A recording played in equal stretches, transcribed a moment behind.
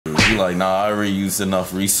He like, nah, I already used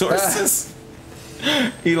enough resources.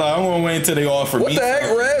 He like, I'm gonna wait until they offer me. What the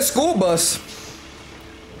heck, red school bus?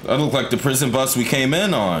 That look like the prison bus we came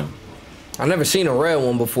in on. I never seen a red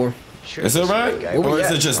one before. Sure, Is it red? Or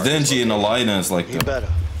is it just dingy and the lighting's like You that? better.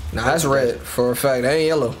 Nah, that's red for a fact. That ain't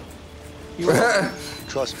yellow.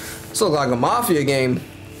 Trust me. This look like a mafia game.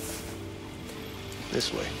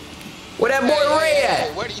 This way. Where that boy Ray at?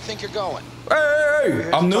 Hey, where do you think you're going? Hey!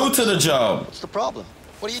 I'm new to the job. What's the problem?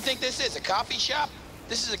 What do you think this is? A coffee shop?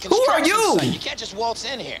 This is a Who are construction you? site. You can't just waltz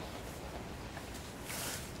in here.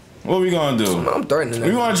 What we gonna do? I'm threatening We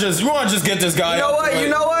him. wanna just get this guy. You know what? You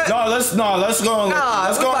know what? No, let's go. Nah,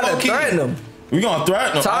 let's we go. about to threaten him. We gonna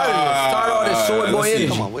threaten him. Tired of this. Tired of all this soy boy let's see. energy.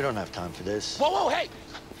 Come on, we don't have time for this. Whoa, hey!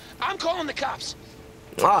 I'm calling the cops.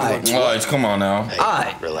 Alright. All right, come on now. Hey,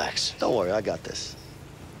 Alright. relax. Don't worry, I got this.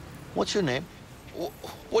 What's your name?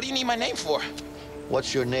 What do you need my name for?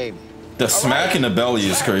 What's your name? The smack in the belly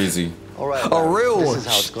is crazy. All right. A real this one. is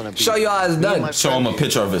how it's gonna be. Show you how it's Me and done. my Show him friend a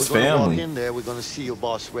picture here, of his we're gonna family. Walk in there, we're gonna see your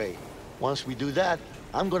boss Ray. Once we do that,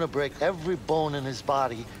 I'm gonna break every bone in his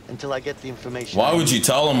body until I get the information. Why would you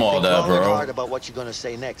tell him all Think that, long and hard bro? about what you're gonna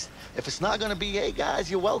say next. If it's not gonna be, hey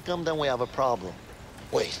guys, you're welcome, then we have a problem.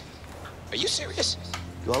 Wait, are you serious?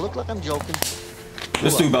 Do I look like I'm joking?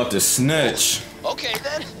 This dude about to snitch. Okay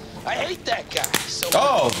then. I hate that guy. So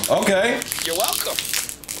Oh, okay. you're welcome.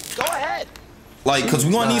 Go ahead. Like, cause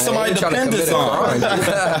we gonna need somebody to pin this on.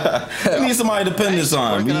 We need somebody to pin this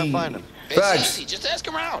on. Where can I find him? It's Facts. easy. Just ask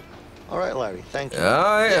around. All right, Larry. Thank you.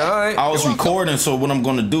 Alright, alright. I was recording, so what I'm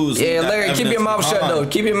gonna do is. Yeah, leave that Larry, keep evidence your mouth shut behind. though.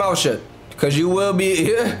 Keep your mouth shut. Cause you will be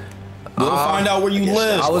here. We'll find out where you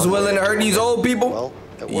live. I was willing to hurt these old people. Well,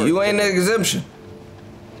 it worked. You ain't an exemption.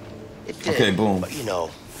 It did, Okay, boom. But you know,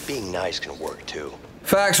 being nice can work too.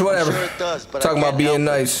 Facts, whatever. Sure it does, but Talking I about can't being help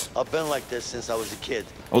it. nice. I've been like this since I was a kid.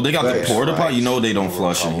 Oh, they got the Right. porta potty. You know they don't You were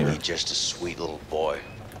flush in probably here. just a sweet little boy.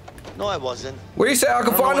 No, I wasn't. Where do you say I I can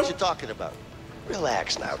don't know find what him? you're talking about.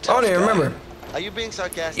 Relax now, I tough don't even guy. remember. Are you being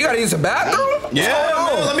sarcastic? You gotta use the bathroom? Yeah,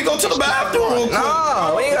 man, let me go to the bathroom real quick.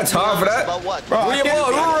 Nah, we ain't got time for that. About what? Bro, I Where your can't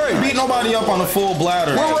boy? Where Ray? beat nobody up on a full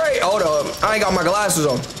bladder. Where Ray? Hold up. I ain't got my glasses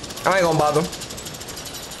on. I ain't gonna bother.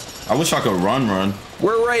 I wish I could run.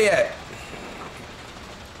 Where Ray at?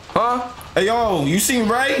 Huh? Hey, yo, you seen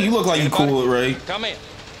Ray? You look like you cool with Ray. Come in.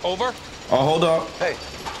 Over. Oh, hold up. Hey,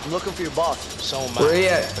 I'm looking for your boss. So am Where he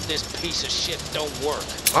I. at? But this piece of shit don't work.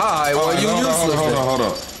 Alright, well, you useless. then. Hold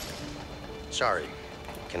up. Sorry.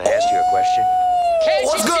 Can I ask you a question? Can't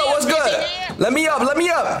What's you good? see What's I'm busy good? here? Let me up. Let me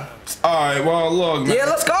up. All right, well, look, man. Yeah,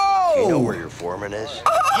 let's Do you know where go. your foreman is?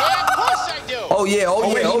 Yeah, of course I do. Oh yeah. Oh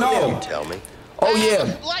wait, yeah. you Oh know. yeah. Tell me. Oh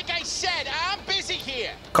yeah. Like I said, I'm busy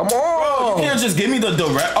here. Come You on. can't just give me the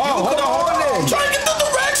direct. Oh, hold come on. on then. I'm trying to get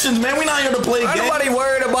the directions, man. We not here to play Ain't games. nobody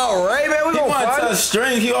worried about Ray, man. We He gonna want to find touch him.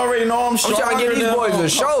 strings. He already know I'm stronger trying to get these than boys him. a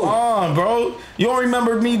show. Come on, bro. You don't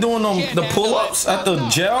remember me doing the pull-ups at the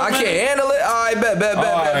jail? I man? can't handle it. All right,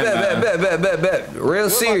 bet. Real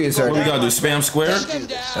serious, What we right? gotta do? Spam square?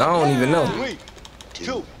 I don't even know. 3,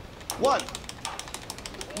 2, 1.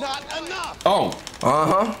 Not enough. Oh.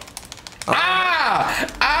 Uh-huh.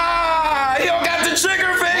 He don't got the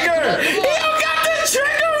trigger finger. He don't got the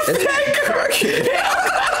trigger finger. He don't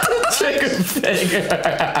got the trigger finger.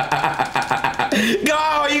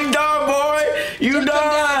 Go, you done, boy. You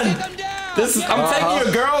done. This is. I'm taking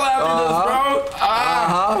your girl after this, bro.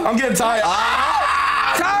 I'm getting tired.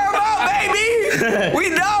 Time out, baby. We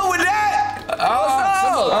done with that. What's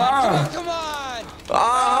up? Come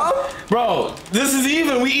on. Bro, this is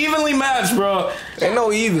even. We evenly matched, bro. Ain't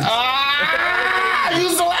no even.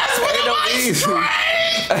 Use the last one. Ain't no easy.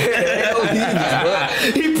 Ain't no easy, bro.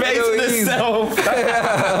 He paced himself.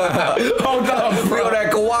 Hold on, Bro, bro.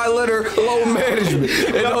 that Kawhi Leonard low management.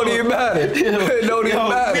 It don't even matter. It don't even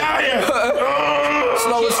matter. We out here.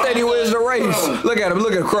 Slow and steady wins the race. Look at him.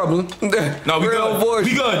 Look at him crumbling. No, we Real good. voice.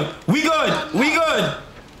 We good. We good. We good.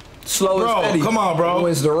 Slow Bro, and steady. come on, bro.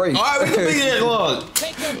 Wins the race. All right, we can be here. Look.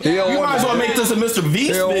 He don't You might as well want make this a Mr. Beast He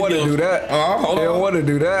video. don't want to do that. Hold He don't on. want to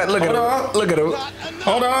do that. Look at Hold on. him. Look at him.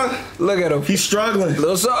 Hold on. Look at him. He's struggling.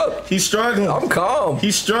 What's up? He's struggling. I'm calm.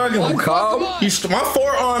 He's struggling. I'm calm. My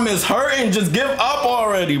forearm is hurting. Just give up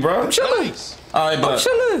already, bro. I'm chilling. All right, I'm but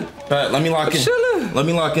chilling. let me lock in. chilling. Let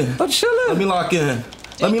me lock in. I'm chilling. Let me lock in.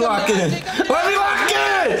 Let me lock in. Let me lock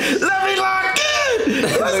in. Let me lock in.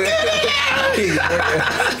 Let's get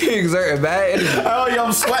it. He exerting bad energy. Oh, yo,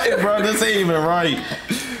 I'm sweating, bro. This ain't even right.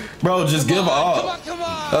 Bro, just give up. Come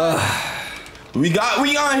on. We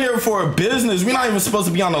on here for a business. We not even supposed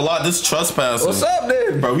to be on the lot. This trespassing. What's up,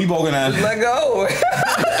 then? Bro, we both gonna Let go.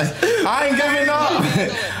 I ain't giving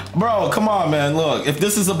up. Bro, come on, man. Look, if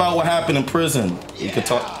this is about what happened in prison, we could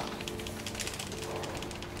talk.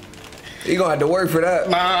 He gonna have to work for that.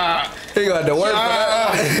 Nah. He gonna have to work for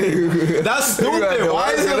that. That's stupid.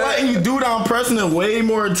 Why is it letting you do that? I'm pressing it way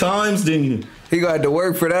more times than you. He gonna have to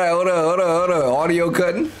work for that. Hold on. Audio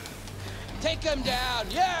cutting. Take him down.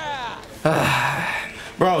 Yeah.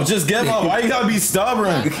 Bro, just give up. Why you gotta be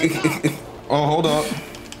stubborn? Oh, hold up.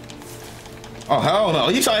 Oh, hell no.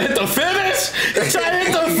 You trying to hit the finish?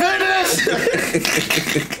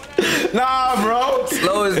 Nah, bro.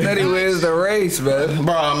 Slowest Netty wins the race, man.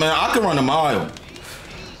 Bro, man, I can run a mile.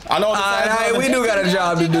 I know. Alright, we do got a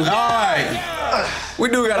job to do. Alright. We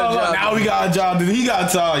do got a job. Now we got a job to do. He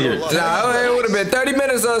got tired. Nah, it would have been 30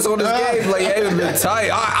 minutes of us on this game. Like, it would have been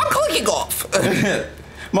tight. I'm clicking off.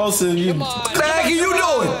 Most of you. What the heck are you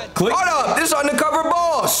doing? Click. Hold up. This undercover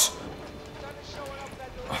boss.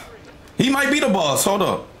 He might be the boss. Hold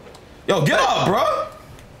up. Yo, get up, bro.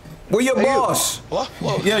 Where your boss? What?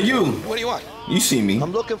 Whoa. Yeah, you. What do you want? You see me.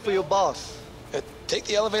 I'm looking for your boss. Take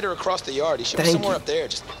the elevator across the yard. He should be Thank somewhere you. up there.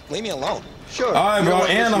 Just leave me alone. Sure. All right, bro. You know what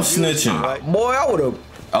And I'm this is used, snitching. right? Boy, I would have.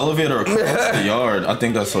 Elevator across the yard. I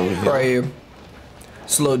think that's over here. Right here.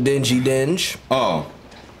 It's a little dingy. Oh.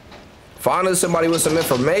 Find us somebody with some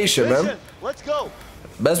information, man. Listen, let's go.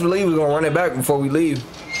 Best believe we're gonna run it back before we leave.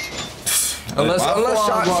 Unless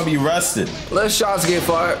I'm gonna be rested. shots get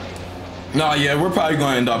fired. Nah, yeah, we're probably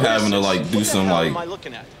gonna end up having to like do some What the hell like am I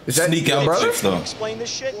looking at? Is that sneak your out brother? shit stuff. Explain this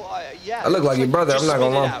shit? Well, yeah. I look like your brother. I'm not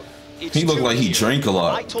gonna lie. He looked like he drank a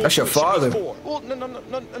lot. That's your father. Well, no,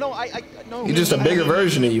 no. He's just a bigger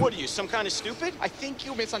version of you. What are you, some kind of stupid? I think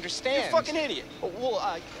you misunderstand. You're a fucking idiot.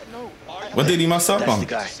 Well, no. What did he mess up That's on? the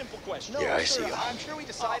guy. Simple question. Yeah, I see you. I'm sure we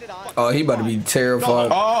decided on. Oh, he about to be terrified.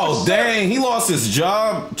 Oh, dang, he lost his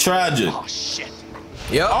job. Tragic. Oh shit.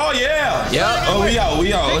 Yep. Oh, yeah. Yep. Oh,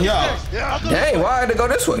 we out. Dang, why I had to go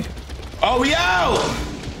this way? Oh, we out.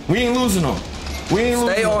 We ain't losing him. We ain't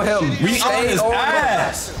losing Stay on him. We Stay on his on him.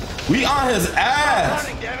 ass. We on his ass.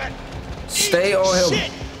 Stay on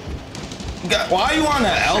him. Why you on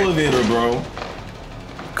that elevator, bro?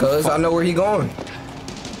 Cause I know where he going.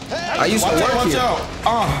 I used to work Watch here.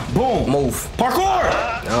 out. Boom. Move. Parkour.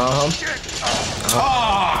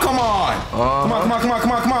 Ah, come on.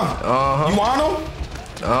 Come on. You want him?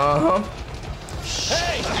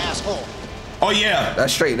 Hey, asshole. Oh, yeah.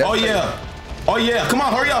 That's straight. That's straight. Oh, yeah. Come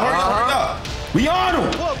on, hurry up. We on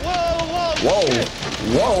him.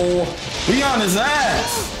 Whoa. We on his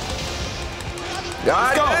ass.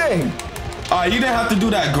 God go. dang. All right, you didn't have to do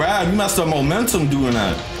that grab. You messed up momentum doing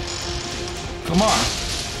that. Come on.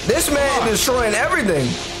 This man destroying everything.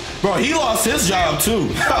 Bro, he lost his job, too.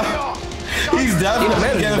 He's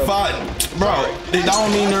definitely getting fired. Bro, that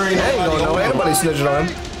don't mean there ain't They ain't gonna know. nobody. Anybody snitching on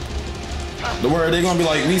him. The word, they gonna be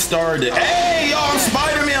like, we started it. Hey, yo, I'm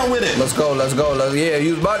Spider-Man with it. Let's go. Yeah,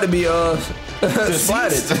 you was about to be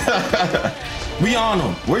splatted. We on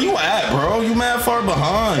him. Where you at, bro? You mad far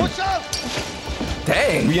behind. What's up?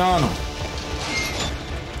 Dang. We on him.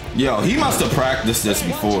 Yo, he must have practiced this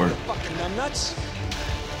before. Fucking nuts.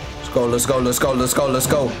 Let's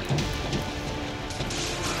go.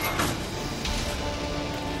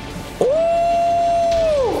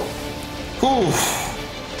 Ooh.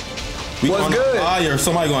 Oof. We What's on good? fire.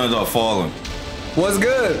 Somebody gonna end up falling. What's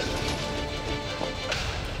good?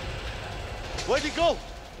 Where'd he go?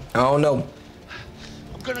 I don't know.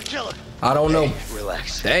 I'm gonna kill him. I don't know.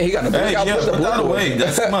 Relax. Dang, he got the Hey, yeah, put that away.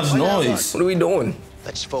 That's too much noise. What are we doing?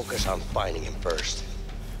 Let's focus on finding him first.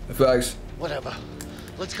 Facts. Whatever.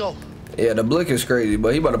 Let's go. Yeah, the blick is crazy,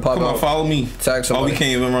 but he about to pop Come on, out. follow me. Attack Oh, somebody. we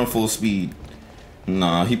can't even run full speed.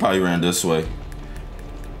 Nah, he probably ran this way.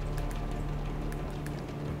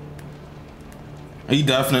 He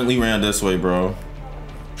definitely ran this way, bro.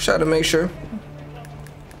 Try to make sure.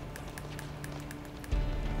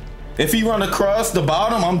 If he run across the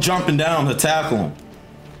bottom, I'm jumping down to tackle him.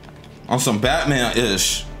 On some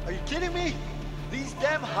Batman-ish. Are you kidding me? These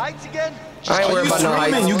damn heights again? I ain't worried about no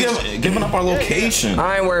heights. You giving up our location.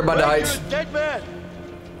 I ain't worried about the heights. Dead man.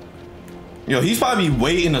 Yo, he's probably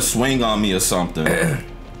waiting to swing on me or something.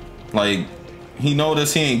 Like, he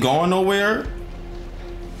noticed he ain't going nowhere.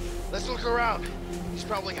 Let's look around. He's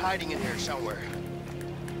probably hiding in here somewhere.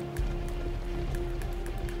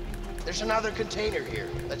 There's another container here.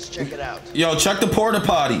 Let's check it out. Yo, check the porta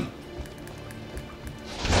potty.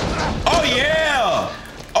 Oh yeah!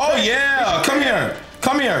 Oh yeah!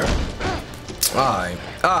 Come here! Alright.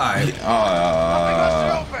 Alright,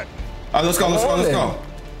 let's go.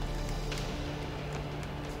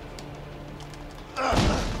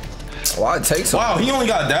 Why it takes so Wow, he only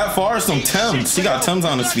got that far. Some Timbs. He got Timbs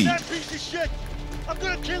on his feet. That piece of shit. I'm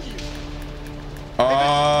gonna kill you.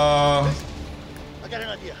 Uh, I got an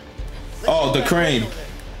idea. oh, the crane.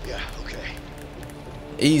 Yeah, okay.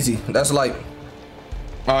 Easy. That's like.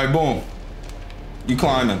 All right, boom. You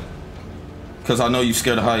climbing. Because I know you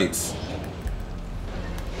scared of heights.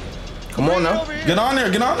 Come on now. Get on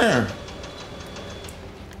there. Get on there.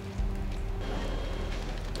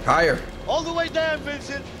 Higher. All the way down,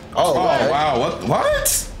 Vincent. Oh, okay. Wow.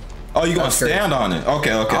 What? Oh, you gonna stand on it?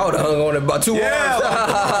 Okay. I would have hung on it about 2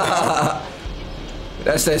 hours.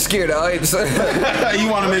 That's that scared of heights. You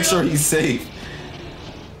want to make sure he's safe.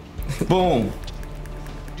 Boom.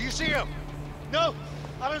 Do you see him? No,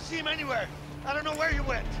 I don't see him anywhere. I don't know where he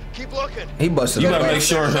went. Keep looking. He busted. You the better left. make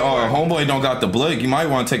sure homeboy don't got the blick. You might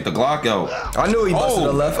want to take the Glock out. I knew he busted Oh.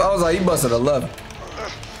 the left. I was like, he busted the left.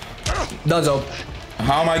 Dunzo.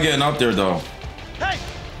 How am I getting up there though? Hey,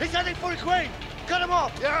 he's heading for the crane. Cut him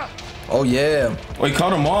off. Yeah. Oh yeah. Wait,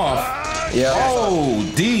 cut him off. Yeah. Oh,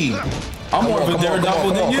 D. I'm more of a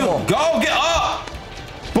daredevil than you. Go, get up.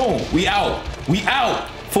 Boom. We out. We out.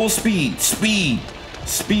 Full speed. Speed.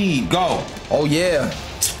 Speed. Go. Oh yeah.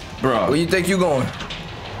 Bro. Where you think you going?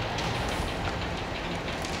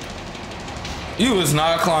 You is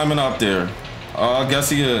not climbing up there. I guess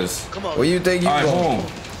he is. Come on. Where you think you All right, going?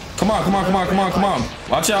 boom. Come on, come on, come on, come on, come on.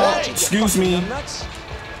 Watch out. Excuse me.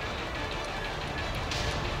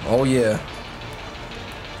 Oh yeah.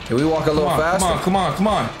 Can we walk a little faster? Come on, come on, come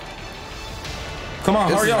on. Come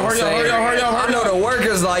on, This hurry is up, hurry up, insane. hurry up, hurry up, I hurry know up. the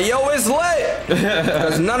workers like, yo, it's lit.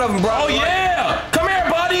 Cause none of them brought. Oh yeah! Come here,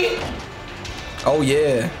 buddy. Oh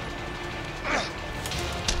yeah.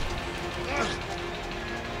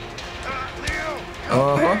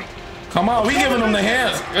 Uh huh. Come on, we giving them the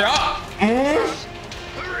hands. Yeah.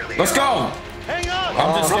 Let's go. Hang on.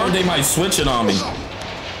 I'm just scared they might switch it on me.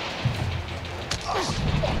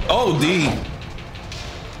 Oh, D.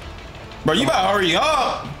 Bro, you better hurry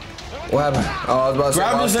up. What happened? Oh, I was about to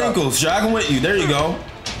Grab say, his ankles. Drag him with you. There you go.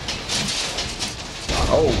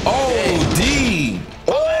 Oh. Oh, D.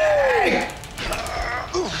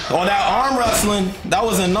 Oh, that arm wrestling. That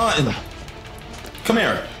wasn't nothing. Come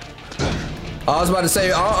here. I was about to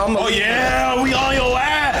say, I'm. Oh, yeah. We on your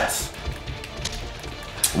ass.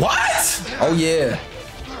 What? Oh yeah.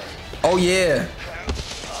 Oh yeah.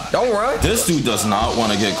 Don't run. This dude does not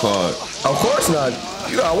want to get caught. Of course not.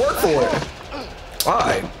 You gotta work for it. All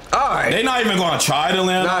right. All right. They not even going to try to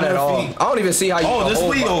land Not on at their all. feet. I don't even see how you. Oh, can this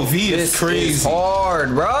hold POV is this crazy. Is hard,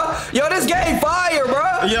 bruh. Yo, this game fire,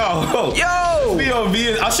 bruh. Yo. Yo. POV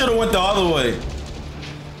is, I should have went the other way.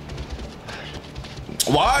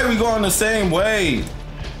 Why are we going the same way?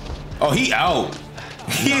 Oh, he out.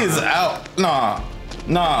 He is out. Nah.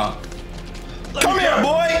 Nah. Come here,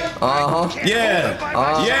 boy. Uh-huh.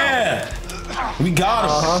 Yeah. Yeah. We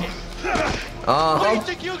got him. Where do you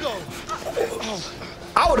think you go?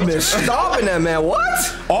 I would have been stopping that man.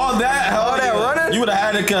 What? All that, All that running? you would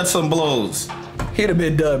have had to catch some blows. He'd have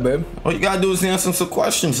been done, man. All you gotta do is answer some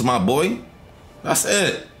questions, my boy. That's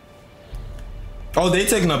it. Oh, they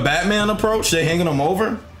taking a Batman approach? They hanging him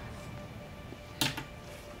over?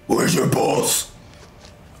 Where's your boss?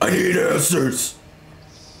 I need answers.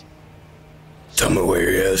 Tell me where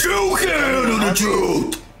he is. You can't handle the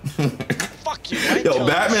truth. Fuck you. Yo,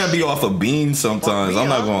 Batman be off a bean sometimes. I'm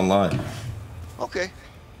not gonna lie. Okay.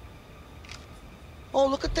 Oh,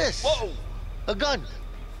 look at this. Whoa. A gun.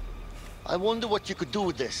 I wonder what you could do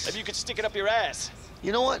with this. Maybe you could stick it up your ass.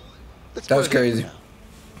 You know what? Let's That was put it crazy. here.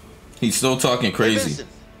 He's still talking Hey, crazy. listen,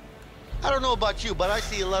 I don't know about you, but I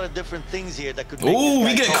see a lot of different things here that could make Ooh, this we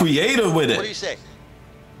guy get talk. creative with What do you it. say?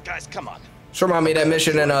 Guys, come on. This remind me of that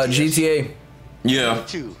mission in GTA. Yeah.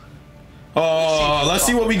 Two. Oh, let's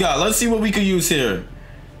see what we got. Let's see what we could use here.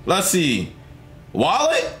 Let's see.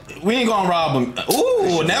 Wallet? We ain't gonna rob him.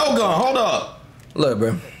 Ooh, nail gun. Hold up. Look,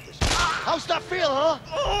 bro. How's that feel,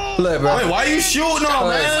 huh? Look, bro. Wait, why you shooting him,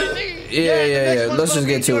 man? Yeah. Let's just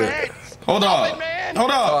get to it. Hold up.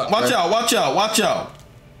 Hold up. Watch man. out. Watch out. Watch out.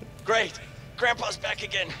 Great. Grandpa's back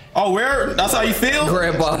again. Oh, where? That's how you feel?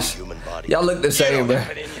 Grandboss. Human body. Y'all look the same, Get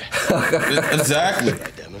man. it in you. Exactly.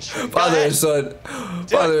 Father and son.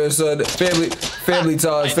 Father and son. Family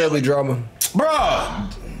ties. Family drama.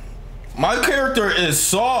 Bruh. My character is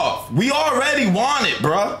soft. We already want it,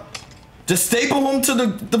 bruh. Just staple him to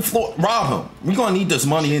the floor. Rob him. We gonna need this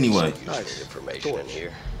money anyway. Nice information in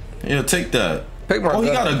here. Yeah, take that. Pick my Oh, he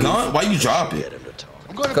gun. got a gun? Why you drop Get it? him to talk.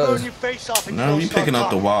 I'm gonna Cuz. burn your face off and No, you you picking up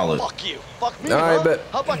the wallet. Fuck you. Fuck me, All right, huh? bet.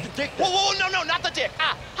 How about the dick Whoa, then? whoa, no, no, not the dick.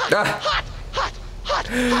 Ah, hot, Ah. hot, hot, hot,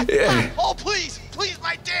 hot, Yeah. hot. Oh, please, please,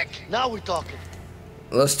 my dick. Now we're talking.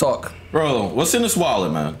 Let's talk. Bro, what's in this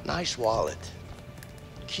wallet, man? Nice wallet.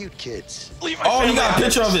 Cute kids. Leave my Oh, you family got a out of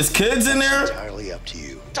picture of this. his kids in there? Entirely up to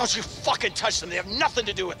you. Don't you fucking touch them. They have nothing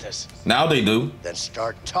to do with this. Now they do. Then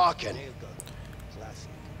start talking.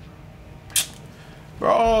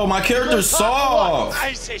 Bro, my character's soft.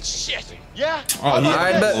 I said shit. Yeah? Oh, he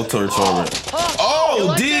I had bet. a torch over. Oh,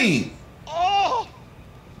 like D. Oh!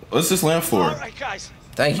 What's this lamp for? All right, guys.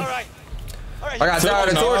 Thank you. All right. I got tired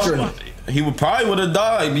of torturing him. He probably would have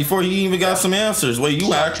died before he even got some answers. Wait,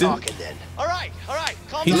 you acting? Talking then. All right.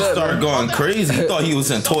 Calm He down. just started going crazy. He thought he was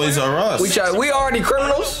in Toys R Us. We already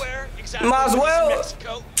criminals. Might as well.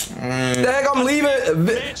 The heck I'm leaving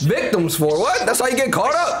victims for? What? That's how you get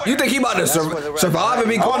caught up? You think he about to survive and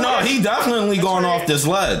be caught? Oh no, he definitely going off this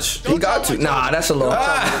ledge. He got to. Nah, that's a little.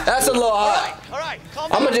 That's a little high. All right.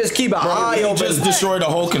 Calm I'm down. gonna just keep an eye He open. just destroyed the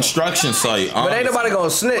whole construction site. But ain't nobody gonna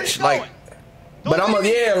snitch. Like, but I'm gonna,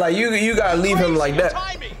 yeah, like you gotta leave him like that.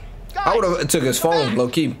 I would have took his phone, low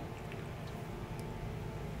key.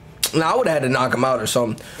 Nah, I would have had to knock him out or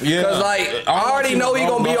something. Yeah. Cause like I already know he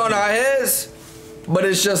gonna be on our heads, but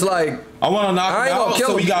it's just like I want to knock I him ain't gonna out kill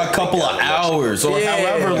so we him. got a couple of hours or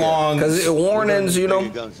however long. Cause warnings, you know.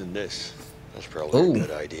 Guns than this. That's probably Ooh. a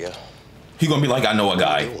good idea. He gonna be like, I know a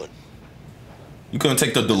guy. You couldn't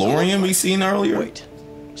take the DeLorean we seen earlier? Wait.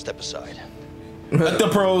 Step aside. Let the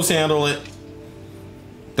pros handle it.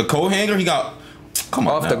 The coat hanger he got. Come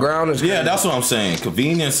on. Off the now. ground is Yeah, crazy. that's what I'm saying.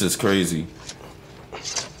 Convenience is crazy.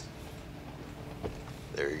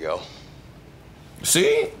 There you go.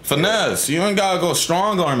 See? Finesse. You ain't gotta go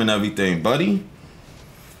strong arm and everything, buddy.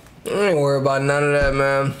 I ain't worried about none of that,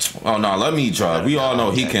 man. Oh no, let me drive. We all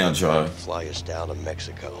know he can't drive. Fly us down to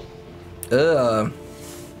Mexico.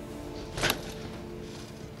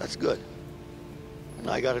 That's good. And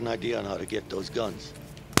I got an idea on how to get those guns.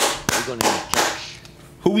 We're gonna need cash.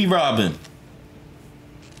 Who we robbing?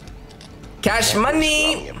 Cash Robbing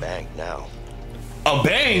money. a bank now. A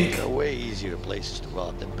bank? There are way easier places to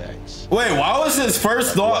rob than banks. Wait, why was his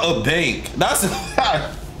first thought a bank? That's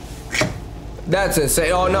That's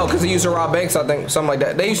insane. Oh no, because he used to rob banks, I think, something like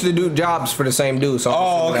that. They used to do jobs for the same dude. So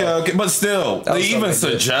Oh, okay. But still, That they was even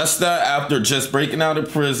something like suggest that after just breaking out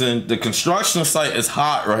of prison. The construction site is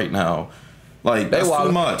hot right now. Like, that's too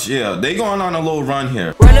wild. much. Yeah, they going on a little run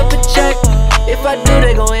here. Run up a check. If I do,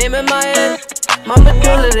 they gon' aim at my head. My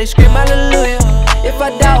medulla, they scream hallelujah. If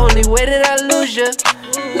I die, only way that I lose ya.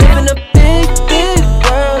 Live in a big, big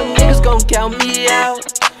world. Niggas gon' count me out.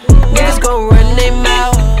 Niggas gon' run